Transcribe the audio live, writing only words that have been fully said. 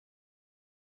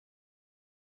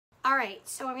All right,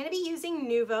 so I'm going to be using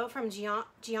NUVO from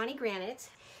Giani Granite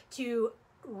to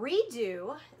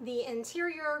redo the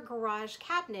interior garage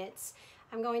cabinets.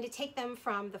 I'm going to take them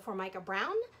from the Formica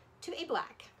brown to a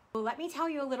black. Well, let me tell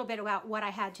you a little bit about what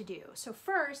I had to do. So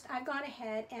first, I've gone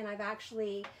ahead and I've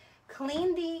actually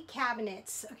cleaned the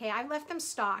cabinets. Okay, I left them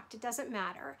stocked, it doesn't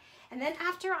matter. And then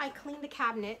after I cleaned the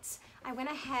cabinets, I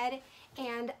went ahead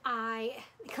and I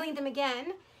cleaned them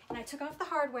again, and I took off the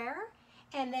hardware.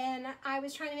 And then I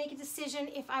was trying to make a decision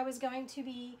if I was going to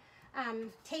be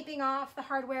taping off the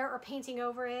hardware or painting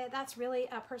over it. That's really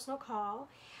a personal call.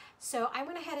 So I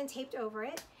went ahead and taped over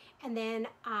it, and then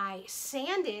I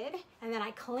sanded, and then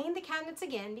I cleaned the cabinets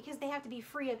again because they have to be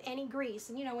free of any grease.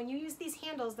 And you know, when you use these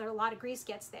handles, a lot of grease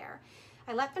gets there.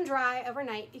 I let them dry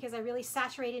overnight because I really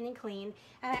saturated and cleaned.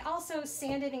 And I also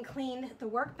sanded and cleaned the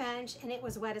workbench, and it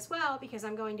was wet as well because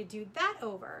I'm going to do that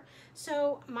over.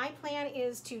 So my plan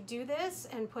is to do this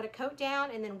and put a coat down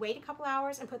and then wait a couple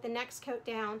hours and put the next coat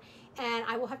down. And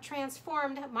I will have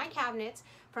transformed my cabinets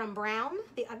from brown,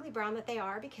 the ugly brown that they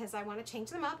are, because I want to change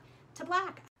them up, to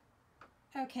black.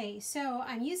 Okay, so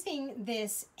I'm using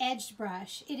this edged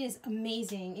brush. It is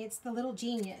amazing. It's the Little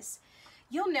Genius.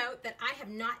 You'll note that I have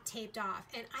not taped off,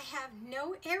 and I have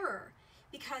no error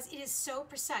because it is so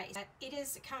precise. It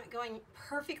is going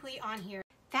perfectly on here.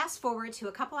 Fast forward to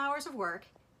a couple hours of work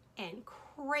and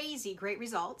crazy great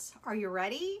results. Are you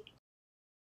ready?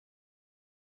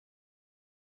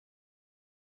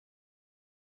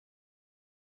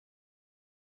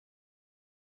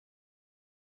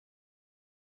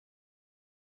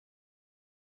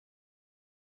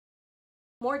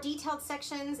 More detailed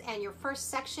sections, and your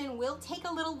first section will take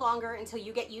a little longer until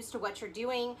you get used to what you're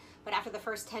doing, but after the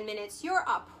first 10 minutes, you're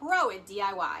a pro at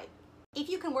DIY. If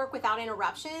you can work without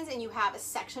interruptions and you have a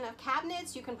section of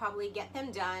cabinets, you can probably get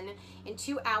them done in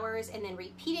 2 hours and then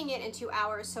repeating it in 2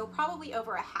 hours, so probably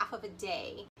over a half of a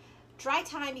day. Dry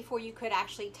time before you could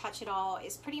actually touch it all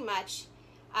is pretty much,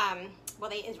 well,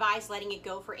 they advise letting it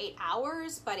go for 8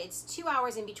 hours, but it's 2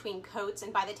 hours in between coats,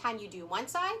 and by the time you do one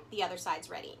side, the other side's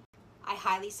ready. I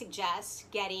highly suggest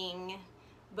getting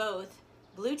both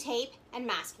blue tape and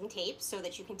masking tape so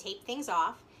that you can tape things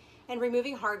off, and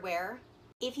removing hardware.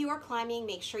 If you are climbing,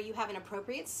 make sure you have an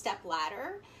appropriate step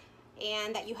ladder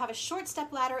and that you have a short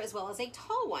step ladder as well as a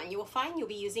tall one. You will find you'll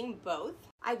be using both.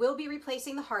 I will be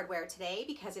replacing the hardware today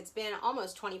because it's been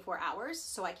almost 24 hours,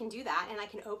 so I can do that, and I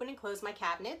can open and close my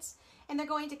cabinets, and they're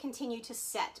going to continue to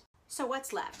set. So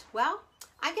what's left? Well,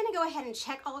 I'm going to go ahead and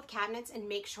check all of cabinets and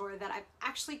make sure that I've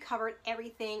actually covered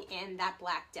everything in that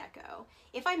black deco.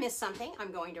 If I miss something,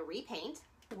 I'm going to repaint.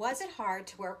 Was it hard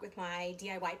to work with my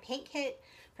DIY paint kit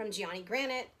from Giani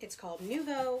Granite? It's called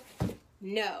NUVO.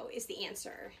 No is the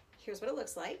answer. Here's what it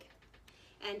looks like.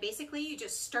 And basically you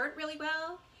just start really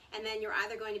well, and then you're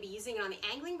either going to be using it on the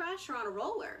angling brush or on a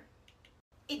roller.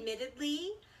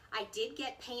 Admittedly, I did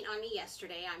get paint on me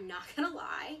yesterday, I'm not gonna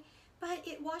lie, but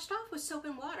it washed off with soap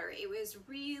and water. It was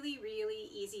really, really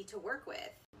easy to work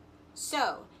with.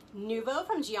 So, NUVO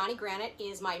from Giani Granite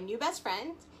is my new best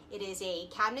friend. It is a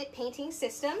cabinet painting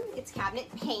system. It's cabinet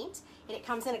paint, and it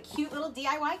comes in a cute little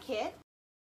DIY kit.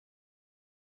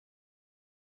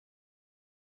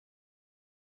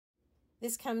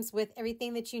 This comes with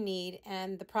everything that you need,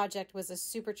 and the project was a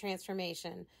super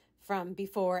transformation from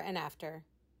before and after.